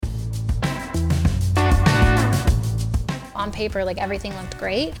on paper, like everything looked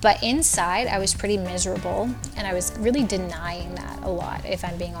great, but inside I was pretty miserable, and I was really denying that a lot, if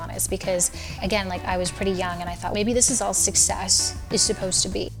I'm being honest, because again, like I was pretty young and I thought maybe this is all success is supposed to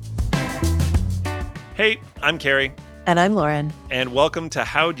be. Hey, I'm Kerry. And I'm Lauren. And welcome to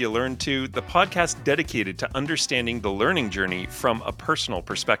How'd You Learn To, the podcast dedicated to understanding the learning journey from a personal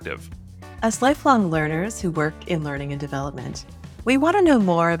perspective. As lifelong learners who work in learning and development, we want to know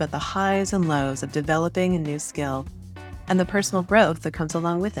more about the highs and lows of developing a new skill and the personal growth that comes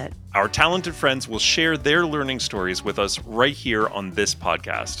along with it. Our talented friends will share their learning stories with us right here on this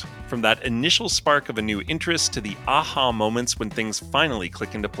podcast. From that initial spark of a new interest to the aha moments when things finally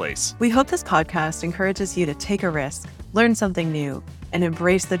click into place. We hope this podcast encourages you to take a risk, learn something new, and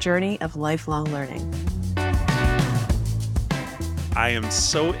embrace the journey of lifelong learning. I am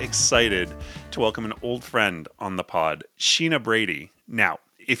so excited to welcome an old friend on the pod, Sheena Brady. Now,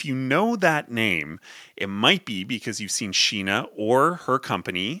 if you know that name, it might be because you've seen Sheena or her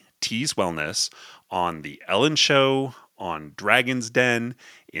company, Tea's Wellness, on The Ellen Show, on Dragon's Den,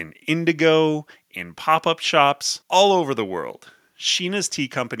 in Indigo, in pop-up shops, all over the world. Sheena's tea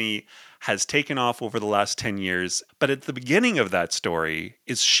company has taken off over the last 10 years, but at the beginning of that story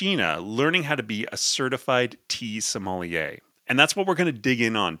is Sheena learning how to be a certified tea sommelier. And that's what we're going to dig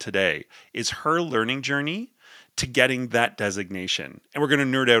in on today, is her learning journey to getting that designation. And we're going to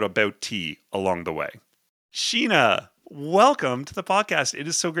nerd out about tea along the way. Sheena, welcome to the podcast. It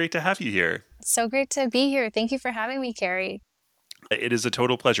is so great to have you here. So great to be here. Thank you for having me, Kerry. It is a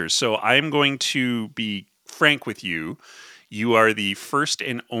total pleasure. So I'm going to be frank with you. You are the first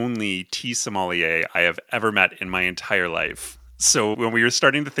and only tea sommelier I have ever met in my entire life. So when we were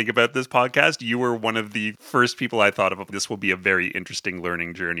starting to think about this podcast, you were one of the first people I thought of. This will be a very interesting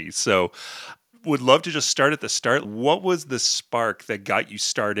learning journey. So would love to just start at the start. What was the spark that got you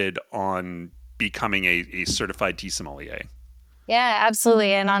started on becoming a certified tea sommelier? Yeah,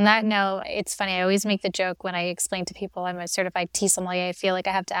 absolutely. And on that note, it's funny. I always make the joke when I explain to people I'm a certified tea sommelier. I feel like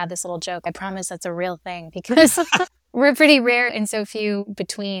I have to add this little joke. I promise that's a real thing because we're pretty rare and so few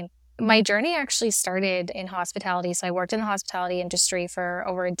between. My journey actually started in hospitality. So I worked in the hospitality industry for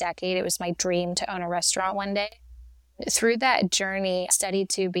over a decade. It was my dream to own a restaurant one day. Through that journey, I studied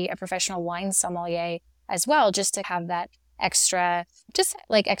to be a professional wine sommelier as well, just to have that extra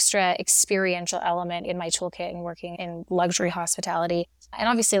experiential element in my toolkit and working in luxury hospitality. And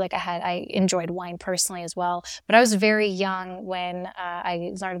obviously, I enjoyed wine personally as well. But I was very young when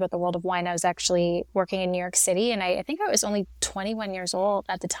I learned about the world of wine. I was actually working in New York City, and I think I was only 21 years old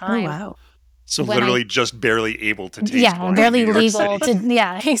at the time. Oh, wow. So literally just barely able to taste wine. Yeah, barely legal to,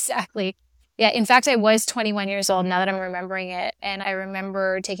 yeah, exactly. Yeah, in fact, I was 21 years old now that I'm remembering it. And I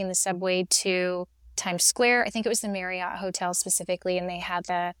remember taking the subway to Times Square. I think it was the Marriott Hotel specifically, and they had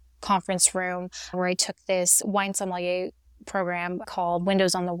the conference room where I took this wine sommelier program called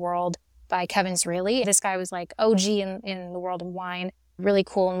Windows on the World by Kevin Zreely. This guy was like OG in the world of wine, really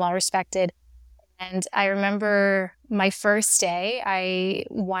cool and well respected. And I remember my first day, I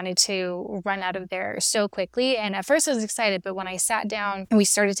wanted to run out of there so quickly. And at first I was excited, but when I sat down and we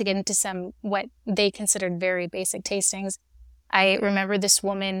started to get into some what they considered very basic tastings, I remember this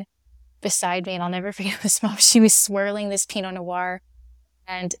woman beside me, and I'll never forget this moment. She was swirling this Pinot Noir,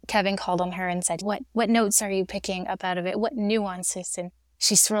 and Kevin called on her and said, what notes are you picking up out of it? What nuances? And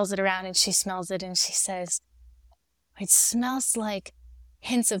she swirls it around and she smells it and she says, it smells like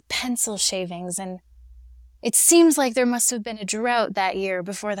hints of pencil shavings, and it seems like there must have been a drought that year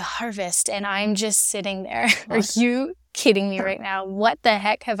before the harvest. And I'm just sitting there. Are you kidding me right now? What the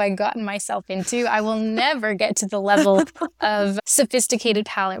heck have I gotten myself into? I will never get to the level of sophisticated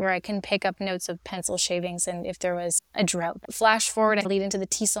palate where I can pick up notes of pencil shavings and if there was a drought. Flash forward, I lead into the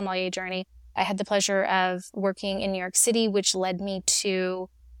tea sommelier journey. I had the pleasure of working in New York City, which led me to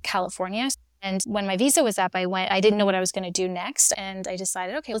California. And when my visa was up, I didn't know what I was going to do next. And I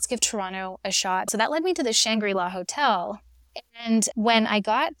decided, okay, let's give Toronto a shot. So that led me to the Shangri-La Hotel. And when I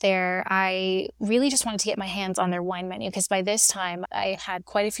got there, I really just wanted to get my hands on their wine menu because by this time I had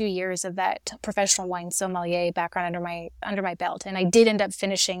quite a few years of that professional wine sommelier background under my belt. And I did end up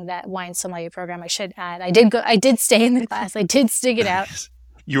finishing that wine sommelier program. I should add, I did stay in the class. I did stick it out.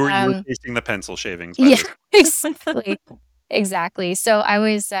 You were tasting the pencil shavings. Yeah, exactly. Exactly. So I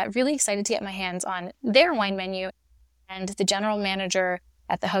was really excited to get my hands on their wine menu. And the general manager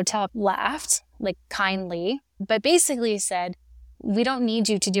at the hotel laughed, like kindly, but basically said, we don't need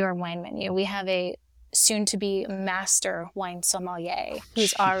you to do our wine menu. We have a soon-to-be master wine sommelier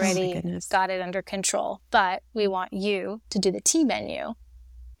who's already got it under control, but we want you to do the tea menu.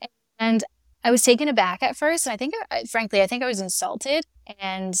 And I was taken aback at first. And frankly, I think I was insulted.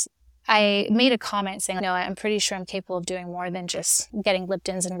 And I made a comment saying, no, I'm pretty sure I'm capable of doing more than just getting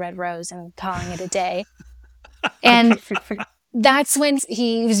Liptons and Red Rose and calling it a day. And that's when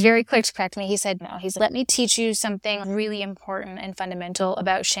he was very quick to correct me. He said, no, he's let me teach you something really important and fundamental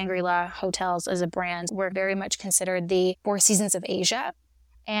about Shangri-La Hotels as a brand. We're very much considered the Four Seasons of Asia.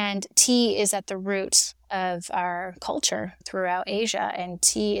 And tea is at the root of our culture throughout Asia. And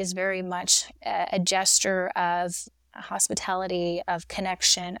tea is very much a gesture of hospitality, of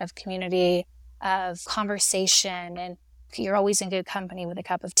connection, of community, of conversation. And you're always in good company with a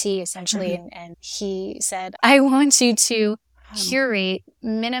cup of tea, essentially. And he said, I want you to curate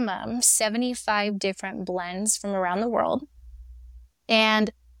minimum 75 different blends from around the world.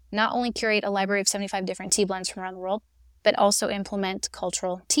 And not only curate a library of 75 different tea blends from around the world, but also implement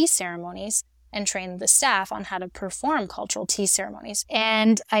cultural tea ceremonies and train the staff on how to perform cultural tea ceremonies.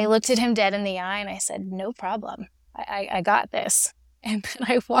 And I looked at him dead in the eye and I said, no problem. I got this. And then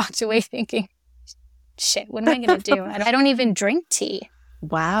I walked away thinking, shit, what am I going to do? I don't even drink tea.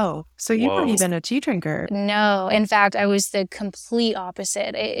 Wow. So you weren't even a tea drinker. No. In fact, I was the complete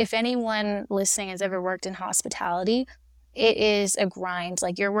opposite. If anyone listening has ever worked in hospitality, it is a grind.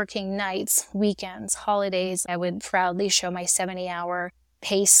 Like you're working nights, weekends, holidays. I would proudly show my 70-hour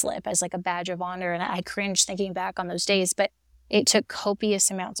pay slip as like a badge of honor. And I cringe thinking back on those days, but it took copious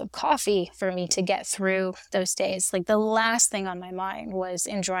amounts of coffee for me to get through those days. Like the last thing on my mind was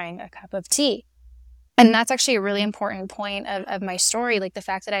enjoying a cup of tea. And that's actually a really important point of my story. Like the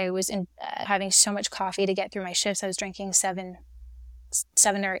fact that I was having so much coffee to get through my shifts. I was drinking seven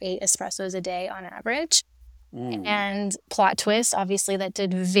or eight espressos a day on average. Ooh. And plot twist, obviously that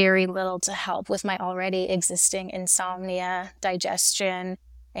did very little to help with my already existing insomnia, digestion,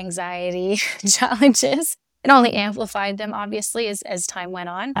 anxiety challenges. It only amplified them, obviously, as time went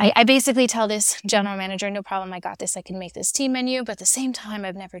on. I basically tell this general manager, no problem, I got this, I can make this tea menu. But at the same time,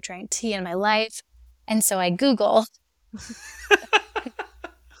 I've never drank tea in my life. And so I Google.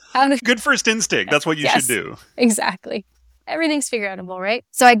 Good first instinct. That's what you should do. Exactly. Everything's figure outable, right?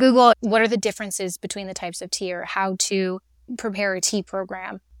 So I Google what are the differences between the types of tea or how to prepare a tea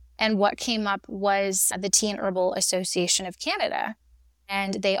program. And what came up was the Tea and Herbal Association of Canada.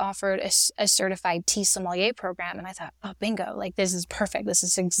 And they offered a certified Tea Sommelier program. And I thought, oh, bingo, like this is perfect. This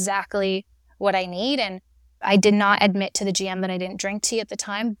is exactly what I need. And I did not admit to the GM that I didn't drink tea at the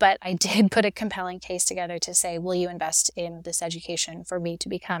time, but I did put a compelling case together to say, will you invest in this education for me to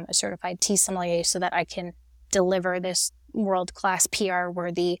become a certified tea sommelier so that I can deliver this world-class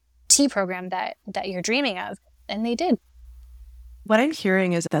PR-worthy tea program that you're dreaming of? And they did. What I'm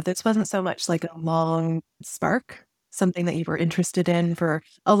hearing is that this wasn't so much like a long spark, something that you were interested in for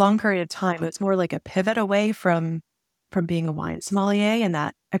a long period of time. It's more like a pivot away from being a wine sommelier and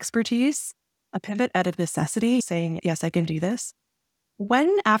that expertise. A pivot out of necessity, saying, yes, I can do this.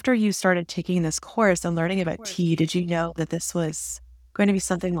 When, after you started taking this course and learning about tea, did you know that this was going to be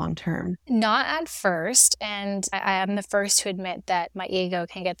something long-term? Not at first. And I am the first to admit that my ego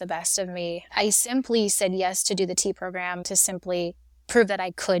can get the best of me. I simply said yes to do the tea program to simply prove that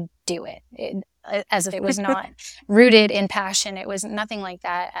I could do it. As if it was not rooted in passion. It was nothing like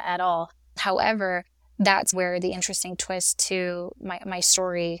that at all. However, that's where the interesting twist to my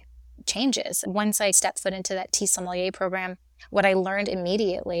story changes. Once I stepped foot into that tea sommelier program, what I learned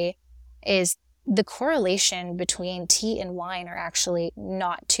immediately is the correlation between tea and wine are actually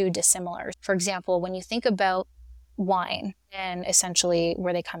not too dissimilar. For example, when you think about wine and essentially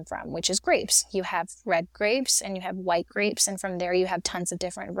where they come from, which is grapes, you have red grapes and you have white grapes, and from there you have tons of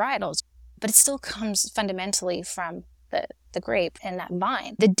different varietals, but it still comes fundamentally from the grape and that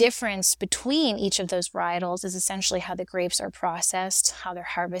vine. The difference between each of those varietals is essentially how the grapes are processed, how they're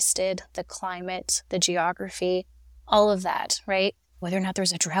harvested, the climate, the geography, all of that, right? Whether or not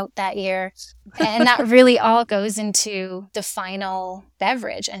there's a drought that year. And that really all goes into the final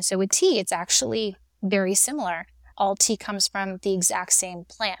beverage. And so with tea, it's actually very similar. All tea comes from the exact same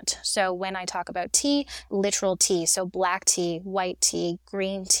plant. So when I talk about tea, literal tea, so black tea, white tea,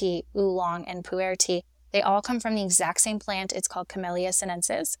 green tea, oolong, and pu'er tea, they all come from the exact same plant. It's called Camellia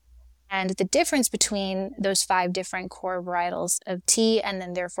sinensis. And the difference between those 5 different core varietals of tea, and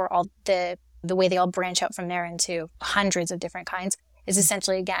then therefore all the way they all branch out from there into hundreds of different kinds, is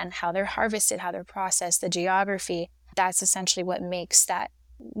essentially, again, how they're harvested, how they're processed, the geography. That's essentially what makes that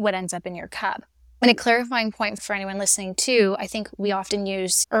what ends up in your cup. And a clarifying point for anyone listening too, I think we often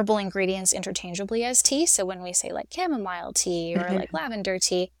use herbal ingredients interchangeably as tea. So when we say like chamomile tea or like lavender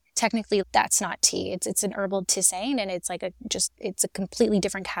tea, technically that's not tea. It's an herbal tisane, and it's like it's a completely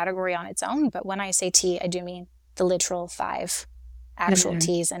different category on its own. But when I say tea, I do mean the literal 5 actual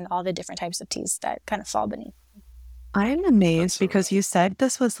teas and all the different types of teas that kind of fall beneath. I'm That's amazed so because you said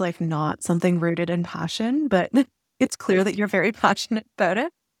this was like not something rooted in passion, but it's clear that you're very passionate about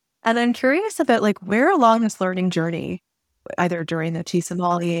it. And I'm curious about like where along this learning journey, either during the Tea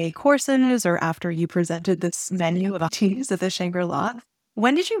Sommelier courses or after you presented this menu of teas at the Shangri-La,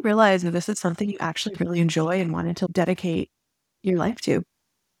 when did you realize that this is something you actually really enjoy and wanted to dedicate your life to?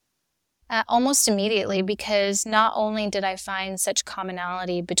 Almost immediately, because not only did I find such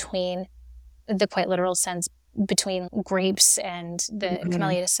commonality between the quite literal sense between grapes and the Mhm.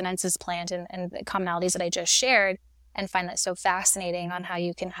 Camellia sinensis plant and the commonalities that I just shared, and find that so fascinating on how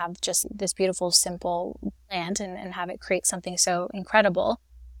you can have just this beautiful, simple plant and have it create something so incredible.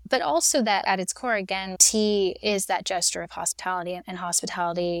 But also that at its core, again, tea is that gesture of hospitality, and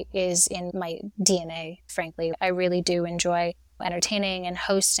hospitality is in my DNA, frankly. I really do enjoy entertaining and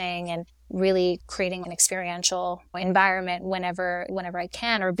hosting and really creating an experiential environment whenever I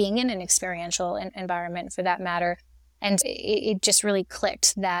can, or being in an experiential environment for that matter. And it just really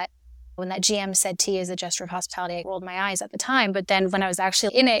clicked that when that GM said tea is a gesture of hospitality, I rolled my eyes at the time. But then when I was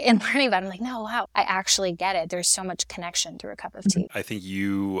actually in it and learning about it, I'm like, no, wow, I actually get it. There's so much connection through a cup of tea. I think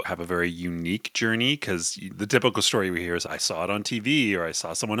you have a very unique journey because the typical story we hear is I saw it on TV or I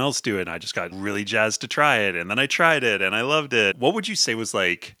saw someone else do it and I just got really jazzed to try it. And then I tried it and I loved it. What would you say was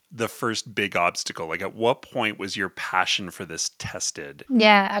like the first big obstacle? Like at what point was your passion for this tested?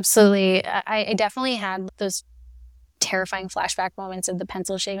 Yeah, absolutely. I definitely had those terrifying flashback moments of the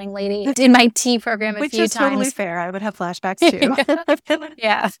pencil shaving lady in my tea program a Which few is totally times. fair. I would have flashbacks too.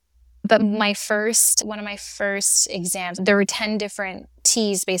 Yeah. But one of my first exams, there were 10 different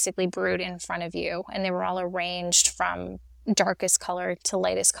teas basically brewed in front of you, and they were all arranged from darkest color to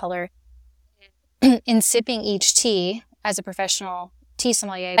lightest color. In sipping each tea as a professional tea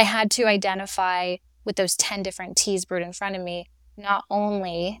sommelier, I had to identify with those 10 different teas brewed in front of me, not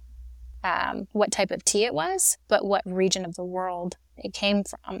only what type of tea it was, but what region of the world it came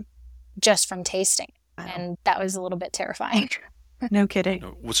from, just from tasting. Wow. And that was a little bit terrifying. No kidding.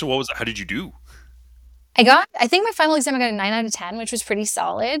 So what was how did you do? I think my final exam, I got a 9 out of 10, which was pretty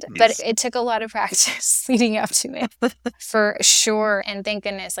solid, but Nice. it took a lot of practice leading up to it for sure. And thank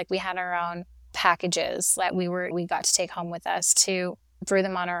goodness, like we had our own packages that we got to take home with us to brew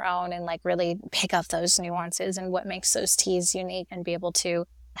them on our own and like really pick up those nuances and what makes those teas unique and be able to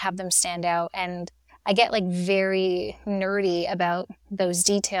have them stand out. And I get like very nerdy about those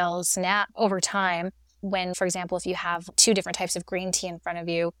details now over time. When, for example, if you have 2 different types of green tea in front of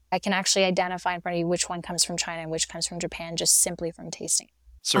you, I can actually identify in front of you which one comes from China and which comes from Japan just simply from tasting.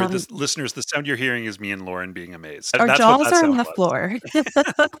 Sorry, listeners, the sound you're hearing is me and Lauren being amazed. Our That's what jaws that are on sound the was.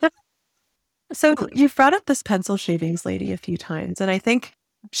 floor. So you've brought up this pencil shavings lady a few times, and I think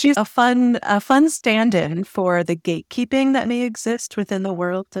she's a fun stand-in for the gatekeeping that may exist within the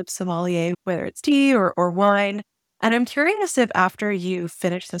world of sommelier, whether it's tea or wine. And I'm curious if after you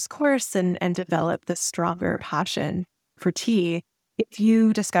finish this course and develop this stronger passion for tea, if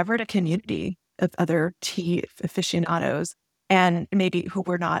you discovered a community of other tea aficionados and maybe who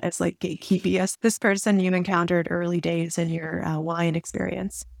were not as like gatekeepy as this person you encountered early days in your wine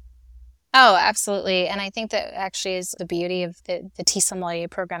experience. Oh, absolutely. And I think that actually is the beauty of the Tea Sommelier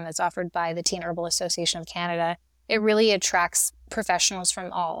program that's offered by the Tea and Herbal Association of Canada. It really attracts professionals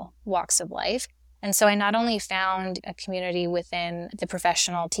from all walks of life. And so I not only found a community within the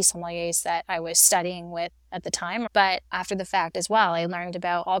professional tea sommeliers that I was studying with at the time, but after the fact as well, I learned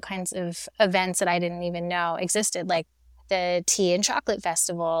about all kinds of events that I didn't even know existed, like the Tea and Chocolate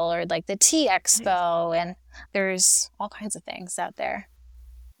Festival or like the Tea Expo. And there's all kinds of things out there.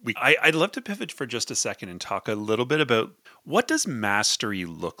 I'd love to pivot for just a second and talk a little bit about what does mastery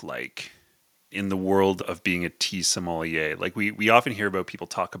look like in the world of being a tea sommelier. Like we often hear about people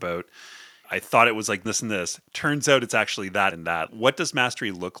talk about, I thought it was like this and this. Turns out it's actually that and that. What does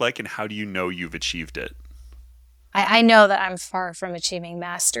mastery look like and how do you know you've achieved it? I know that I'm far from achieving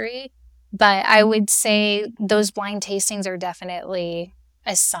mastery, but I would say those blind tastings are definitely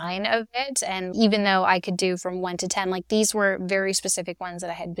a sign of it. And even though I could do from 1 to 10, like these were very specific ones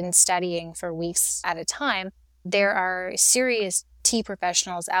that I had been studying for weeks at a time, there are serious tea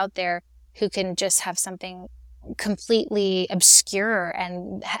professionals out there who can just have something completely obscure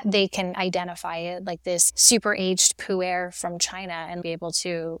and they can identify it like this super aged pu'er from China and be able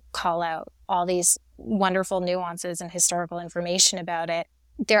to call out all these wonderful nuances and historical information about it.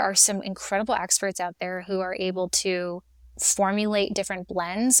 There are some incredible experts out there who are able to formulate different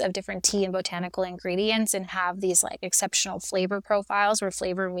blends of different tea and botanical ingredients and have these like exceptional flavor profiles where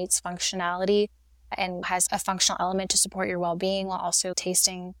flavor meets functionality and has a functional element to support your well-being while also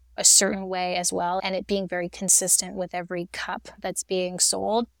tasting a certain way as well, and it being very consistent with every cup that's being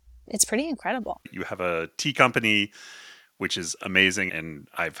sold. it's pretty incredible. You have a tea company, which is amazing. And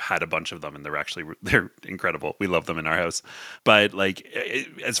I've had a bunch of them and they're incredible. We love them in our house. But like,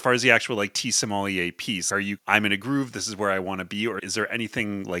 as far as the actual like tea sommelier piece, I'm in a groove, this is where I want to be, or is there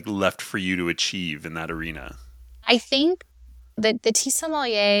anything like left for you to achieve in that arena? I think that the tea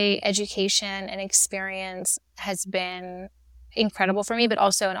sommelier education and experience has been incredible for me, but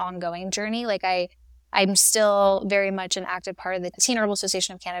also an ongoing journey. Like I'm still very much an active part of the Tea and Herbal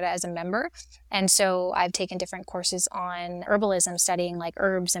Association of Canada as a member. And so I've taken different courses on herbalism, studying like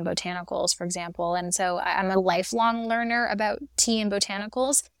herbs and botanicals, for example. And so I'm a lifelong learner about tea and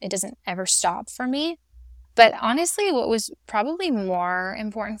botanicals. It doesn't ever stop for me. But honestly, what was probably more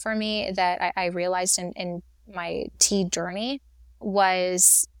important for me that I realized in my tea journey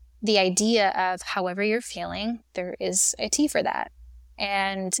was the idea of however you're feeling, there is a tea for that.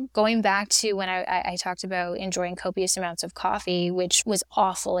 And going back to when I talked about enjoying copious amounts of coffee, which was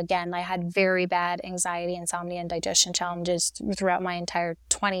awful. Again, I had very bad anxiety, insomnia, and digestion challenges throughout my entire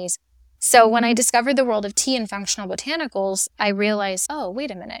 20s. So when I discovered the world of tea and functional botanicals, I realized, oh, wait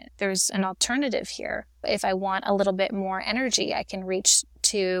a minute, there's an alternative here. If I want a little bit more energy, I can reach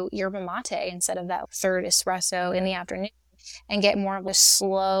to yerba mate instead of that third espresso in the afternoon, and get more of a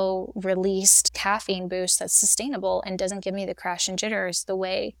slow released caffeine boost that's sustainable and doesn't give me the crash and jitters the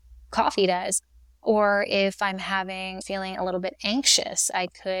way coffee does. Or if I'm feeling a little bit anxious, I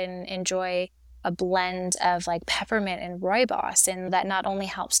can enjoy a blend of like peppermint and rooibos, and that not only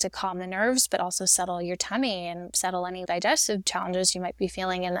helps to calm the nerves, but also settle your tummy and settle any digestive challenges you might be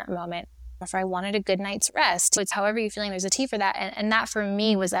feeling in that moment. If I wanted a good night's rest, it's however you're feeling, there's a tea for that. And that for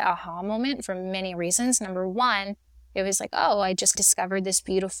me was that aha moment for many reasons. Number one, it was like, oh, I just discovered this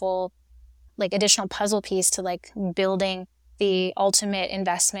beautiful, like additional puzzle piece to like building the ultimate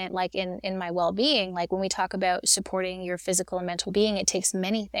investment, like in my well-being. Like when we talk about supporting your physical and mental being, it takes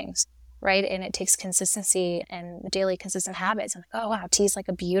many things, right? And it takes consistency and daily consistent habits. I'm like, oh wow, tea is like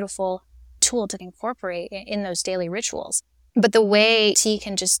a beautiful tool to incorporate in those daily rituals. But the way tea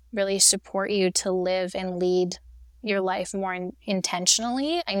can just really support you to live and lead your life more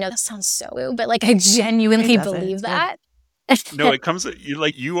intentionally. I know that sounds so, but like I genuinely believe that. No, it comes,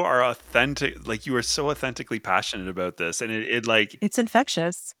 you are authentic, like you are so authentically passionate about this, and it like it's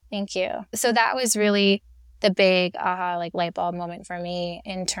infectious. Thank you. So that was really the big aha, like light bulb moment for me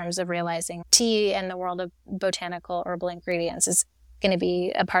in terms of realizing tea and the world of botanical herbal ingredients is going to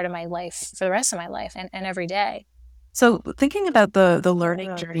be a part of my life for the rest of my life and every day. So thinking about the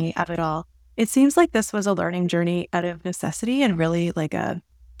learning journey of it all, it seems like this was a learning journey out of necessity and really like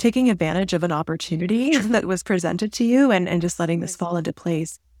taking advantage of an opportunity that was presented to you and just letting this fall into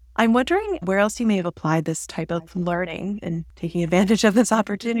place. I'm wondering where else you may have applied this type of learning and taking advantage of this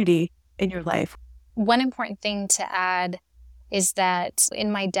opportunity in your life. One important thing to add is that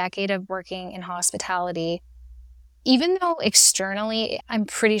in my decade of working in hospitality, even though externally, I'm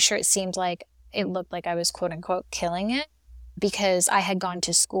pretty sure it looked like I was quote unquote killing it, because I had gone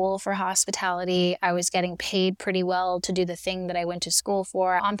to school for hospitality. I was getting paid pretty well to do the thing that I went to school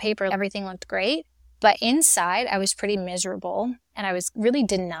for. On paper, everything looked great, but inside I was pretty miserable. And I was really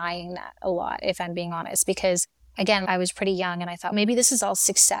denying that a lot, if I'm being honest, because again, I was pretty young and I thought maybe this is all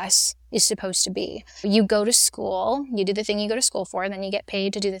success is supposed to be. You go to school, you do the thing you go to school for, and then you get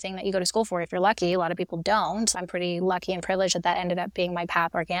paid to do the thing that you go to school for if you're lucky. A lot of people don't. I'm pretty lucky and privileged that ended up being my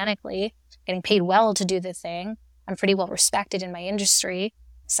path organically, getting paid well to do the thing. I'm pretty well respected in my industry.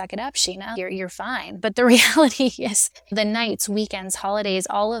 Suck it up, Sheena. You're fine. But the reality is the nights, weekends, holidays,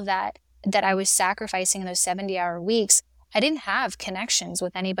 all of that I was sacrificing in those 70-hour weeks, I didn't have connections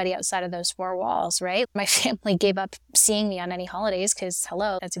with anybody outside of those four walls, right? My family gave up seeing me on any holidays because,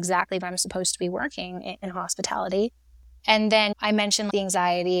 hello, that's exactly what I'm supposed to be working in hospitality. And then I mentioned the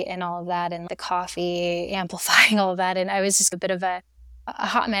anxiety and all of that and the coffee amplifying all of that. And I was just a bit of a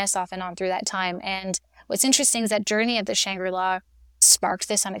hot mess off and on through that time. And what's interesting is that journey at the Shangri-La sparked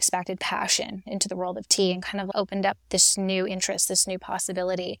this unexpected passion into the world of tea and kind of opened up this new interest, this new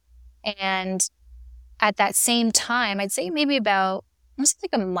possibility. And at that same time, I'd say maybe about, like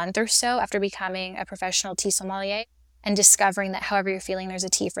a month or so after becoming a professional tea sommelier and discovering that however you're feeling, there's a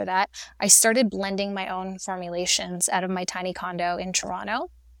tea for that, I started blending my own formulations out of my tiny condo in Toronto.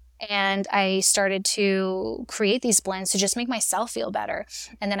 And I started to create these blends to just make myself feel better.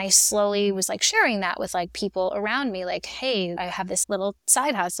 And then I slowly was like sharing that with like people around me, like, hey, I have this little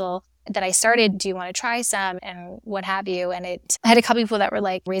side hustle that I started. Do you want to try some? And what have you? And I had a couple people that were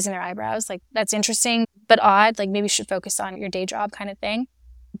like raising their eyebrows, like, that's interesting, but odd. Like maybe you should focus on your day job kind of thing.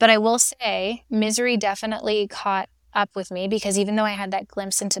 But I will say misery definitely caught up with me, because even though I had that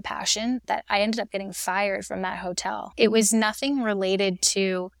glimpse into passion, that I ended up getting fired from that hotel. It was nothing related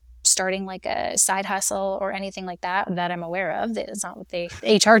to starting like a side hustle or anything like that I'm aware of. That's not what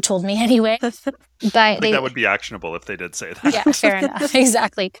HR told me anyway. But that would be actionable if they did say that. Yeah, fair enough.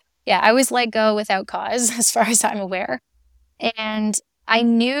 Exactly. Yeah, I was let go without cause as far as I'm aware. And I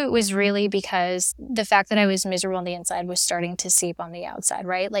knew it was really because the fact that I was miserable on the inside was starting to seep on the outside,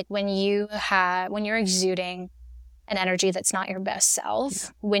 right? Like when you're exuding an energy that's not your best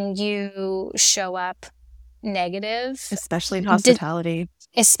self, when you show up negative, especially in hospitality,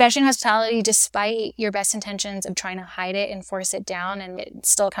 despite your best intentions of trying to hide it and force it down, and it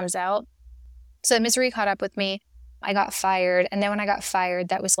still comes out. So the misery caught up with me. I got fired. And then when I got fired,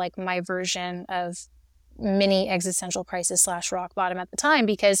 that was like my version of mini existential crisis / rock bottom at the time,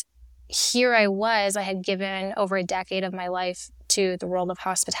 because here I had given over a decade of my life to the world of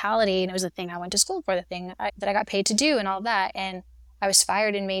hospitality. And it was the thing I went to school for, the thing that I got paid to do and all that. And I was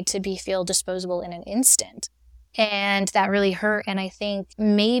fired and made to feel disposable in an instant. And that really hurt. And I think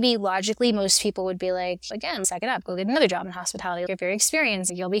maybe logically, most people would be like, again, suck it up, go get another job in hospitality. You're very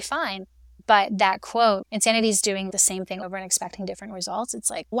experienced, you'll be fine. But that quote, insanity is doing the same thing over and expecting different results. It's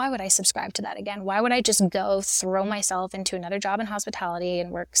like, why would I subscribe to that again? Why would I just go throw myself into another job in hospitality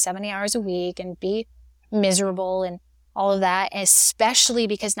and work 70 hours a week and be miserable and all of that? Especially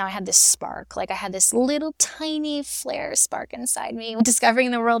because now I had this spark. Like I had this little tiny flare spark inside me, discovering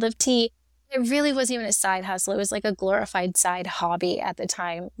the world of tea. It really wasn't even a side hustle. It was like a glorified side hobby at the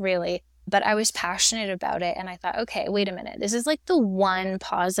time, really. But I was passionate about it. And I thought, okay, wait a minute. This is like the one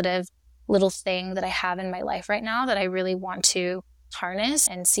positive little thing that I have in my life right now that I really want to harness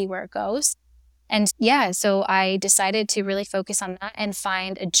and see where it goes. And yeah, so I decided to really focus on that and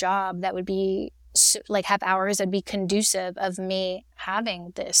find a job that would be like have hours that'd be conducive of me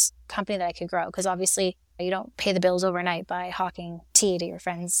having this company that I could grow. Because obviously you don't pay the bills overnight by hawking tea to your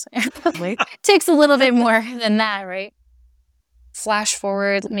friends. It takes a little bit more than that, right? Flash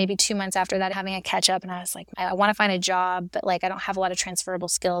forward maybe 2 months after that, having a catch up, and I was like, I want to find a job, but like I don't have a lot of transferable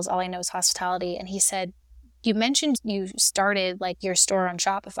skills. All I know is hospitality. And he said, you mentioned you started like your store on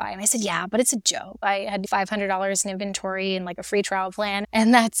Shopify. And I said, yeah, but it's a joke. I had $500 in inventory and like a free trial plan,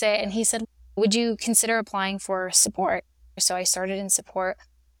 and that's it. And he said, would you consider applying for support? So I started in support,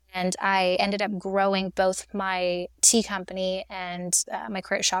 and I ended up growing both my tea company and my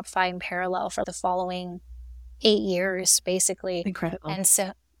career at Shopify in parallel for the following 8 years, basically. Incredible. And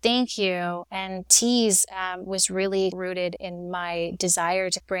so, thank you. And Teas was really rooted in my desire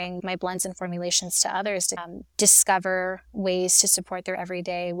to bring my blends and formulations to others, to discover ways to support their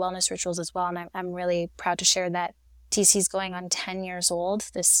everyday wellness rituals as well. And I'm really proud to share that TC is going on 10 years old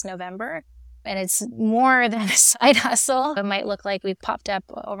this November. And it's more than a side hustle. It might look like we've popped up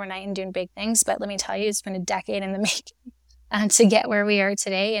overnight and doing big things, but let me tell you, it's been a decade in the making to get where we are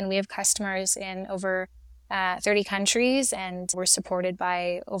today. And we have customers in over 30 countries, and we're supported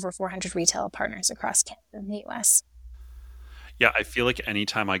by over 400 retail partners across Canada and the US. Yeah, I feel like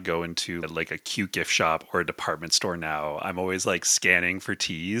anytime I go into like a cute gift shop or a department store now, I'm always like scanning for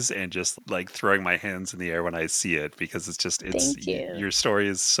teas and just like throwing my hands in the air when I see it, because Thank you. Your story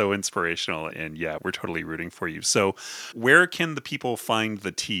is so inspirational, and yeah, we're totally rooting for you. So where can the people find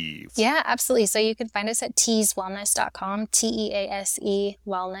the tea? Yeah, absolutely. So you can find us at teaswellness.com, TEASE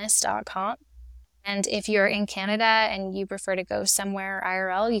wellness.com. And if you're in Canada and you prefer to go somewhere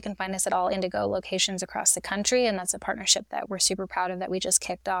IRL, you can find us at all Indigo locations across the country. And that's a partnership that we're super proud of that we just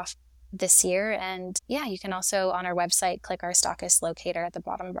kicked off this year. And yeah, you can also on our website, click our stockist locator at the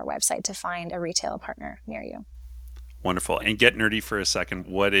bottom of our website to find a retail partner near you. Wonderful. And get nerdy for a second.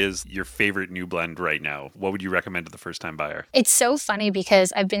 What is your favorite new blend right now? What would you recommend to the first-time buyer? It's so funny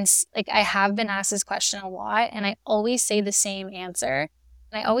because I have been asked this question a lot, and I always say the same answer.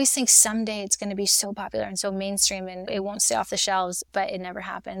 And I always think someday it's going to be so popular and so mainstream and it won't stay off the shelves, but it never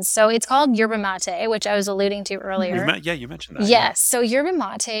happens. So it's called yerba mate, which I was alluding to earlier. You mentioned that. Yes. So yerba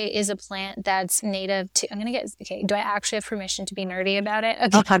mate is a plant that's native to, do I actually have permission to be nerdy about it?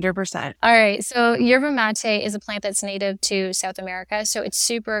 Okay. 100%. All right. So yerba mate is a plant that's native to South America. So it's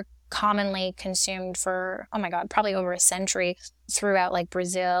super commonly consumed for, oh my God, probably over a century throughout like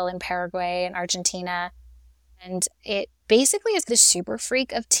Brazil and Paraguay and Argentina. And it basically is the super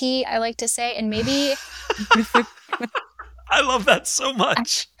freak of tea, I like to say. And maybe I love that so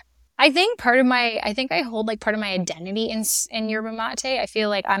much. I think I hold like part of my identity in yerba mate. I feel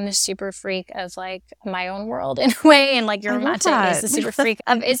like I'm the super freak of like my own world in a way. And like yerba mate is the super freak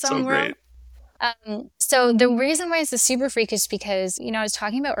of its own world. So the reason why it's the super freak is because, I was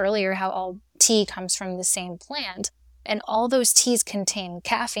talking about earlier how all tea comes from the same plant. And all those teas contain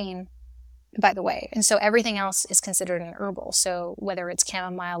caffeine, by the way. And so everything else is considered an herbal. So whether it's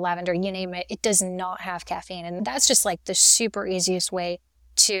chamomile, lavender, you name it, it does not have caffeine. And that's just like the super easiest way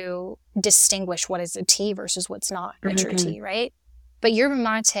to distinguish what is a tea versus what's not a true tea, right? But yerba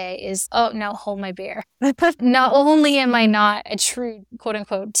mate is, oh, no, hold my beer. Not only am I not a true quote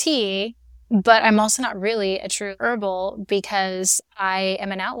unquote tea, but I'm also not really a true herbal because I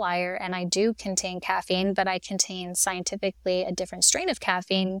am an outlier and I do contain caffeine, but I contain scientifically a different strain of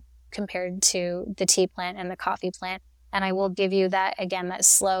caffeine compared to the tea plant and the coffee plant. And I will give you that, again, that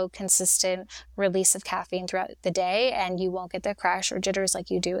slow, consistent release of caffeine throughout the day, and you won't get the crash or jitters like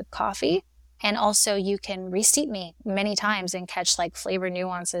you do with coffee. And also you can re-steep me many times and catch like flavor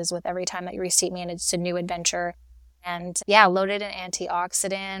nuances with every time that you re-steep me, and it's a new adventure. And yeah, loaded in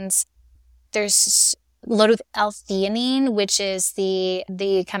antioxidants. There's loaded with L-theanine, which is the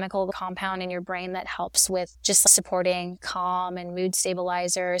chemical compound in your brain that helps with just supporting calm and mood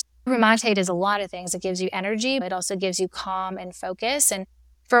stabilizers. Yerba mate does a lot of things. It gives you energy, but it also gives you calm and focus. And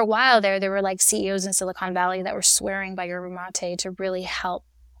for a while there were like CEOs in Silicon Valley that were swearing by yerba mate to really help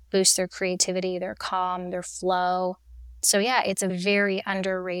boost their creativity, their calm, their flow. So yeah, it's a very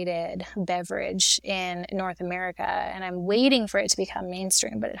underrated beverage in North America, and I'm waiting for it to become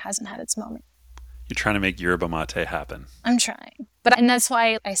mainstream, but it hasn't had its moment. You're trying to make yerba mate happen. I'm trying. And that's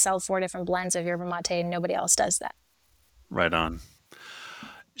why I sell 4 different blends of yerba mate, and nobody else does that. Right on.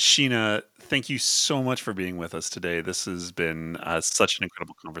 Sheena, thank you so much for being with us today. This has been such an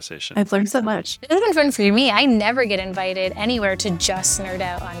incredible conversation. I've learned so much. It's been fun for me. I never get invited anywhere to just nerd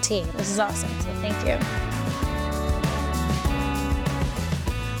out on tea. This is awesome. So thank you.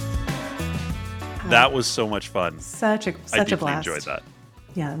 That was so much fun. Such a blast. I enjoyed that.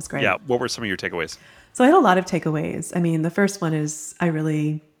 Yeah, it was great. Yeah. What were some of your takeaways? So I had a lot of takeaways. I mean, the first one is I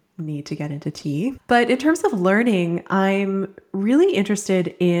really need to get into tea. But in terms of learning, I'm really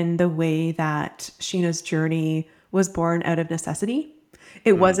interested in the way that Sheena's journey was born out of necessity.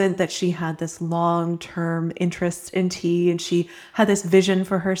 It wasn't that she had this long-term interest in tea and she had this vision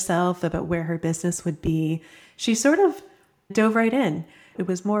for herself about where her business would be. She sort of dove right in. It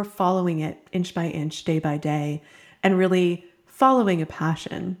was more following it inch by inch, day by day, and really following a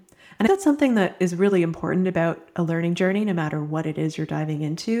passion. And that's something that is really important about a learning journey, no matter what it is you're diving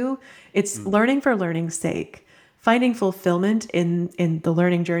into. It's learning for learning's sake, finding fulfillment in the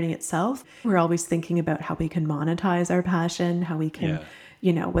learning journey itself. We're always thinking about how we can monetize our passion, how we can,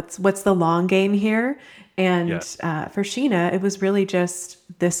 what's the long game here. And for Sheena, it was really just,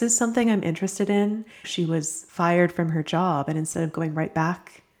 this is something I'm interested in. She was fired from her job, and instead of going right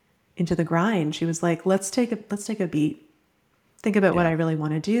back into the grind, she was like, let's take a beat. Think about what I really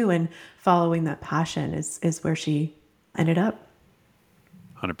want to do, and following that passion is where she ended up.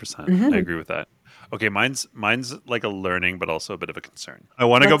 100%. I agree with that. Okay, mine's like a learning, but also a bit of a concern. I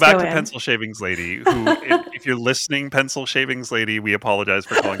want to go back to Pencil Shavings Lady, who, if you're listening, Pencil Shavings Lady, we apologize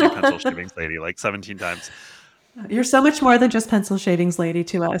for calling you Pencil Shavings Lady like 17 times. You're so much more than just Pencil Shavings Lady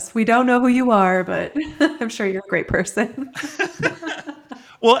to us. We don't know who you are, but I'm sure you're a great person.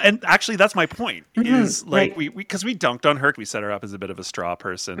 Well, and actually, that's my point. Is like because we dunked on her, we set her up as a bit of a straw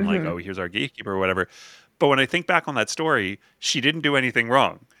person, like, oh, here's our gatekeeper or whatever. But when I think back on that story, she didn't do anything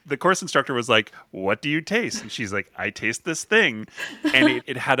wrong. The course instructor was like, "What do you taste?" And she's like, "I taste this thing," and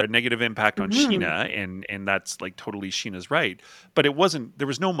it had a negative impact on Sheena, and that's like totally Sheena's right. But it wasn't. There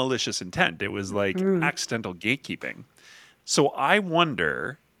was no malicious intent. It was like accidental gatekeeping. So I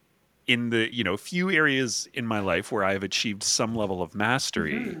wonder, in the few areas in my life where I have achieved some level of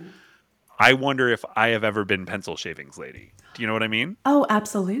mastery, I wonder if I have ever been Pencil Shavings Lady. Do you know what I mean? Oh,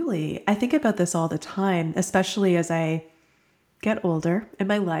 absolutely. I think about this all the time, especially as I get older in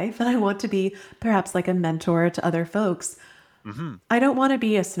my life and I want to be perhaps like a mentor to other folks. I don't want to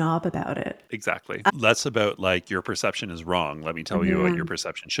be a snob about it. Exactly. Less about like your perception is wrong. Let me tell you what your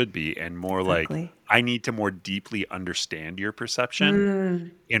perception should be. And more like, I need to more deeply understand your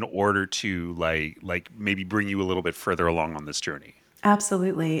perception in order to like maybe bring you a little bit further along on this journey.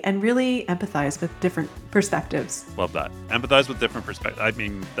 Absolutely. And really empathize with different perspectives. Love that. Empathize with different perspectives. I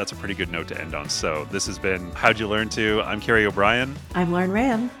mean, that's a pretty good note to end on. So this has been How'd You Learn To? I'm Kerry O'Brien. I'm Lauren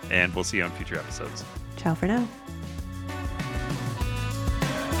Ram. And we'll see you on future episodes. Ciao for now.